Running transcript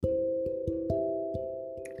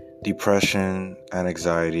Depression and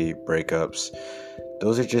anxiety, breakups,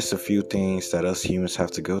 those are just a few things that us humans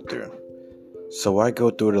have to go through. So why go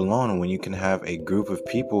through it alone when you can have a group of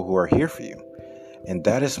people who are here for you? And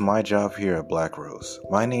that is my job here at Black Rose.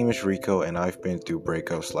 My name is Rico and I've been through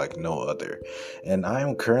breakups like no other. And I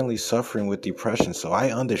am currently suffering with depression, so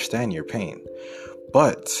I understand your pain.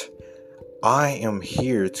 But I am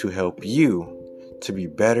here to help you to be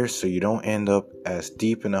better so you don't end up as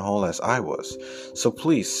deep in a hole as I was. So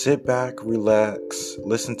please sit back, relax,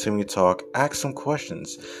 listen to me talk, ask some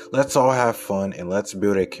questions. Let's all have fun and let's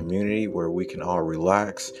build a community where we can all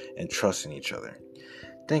relax and trust in each other.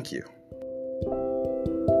 Thank you.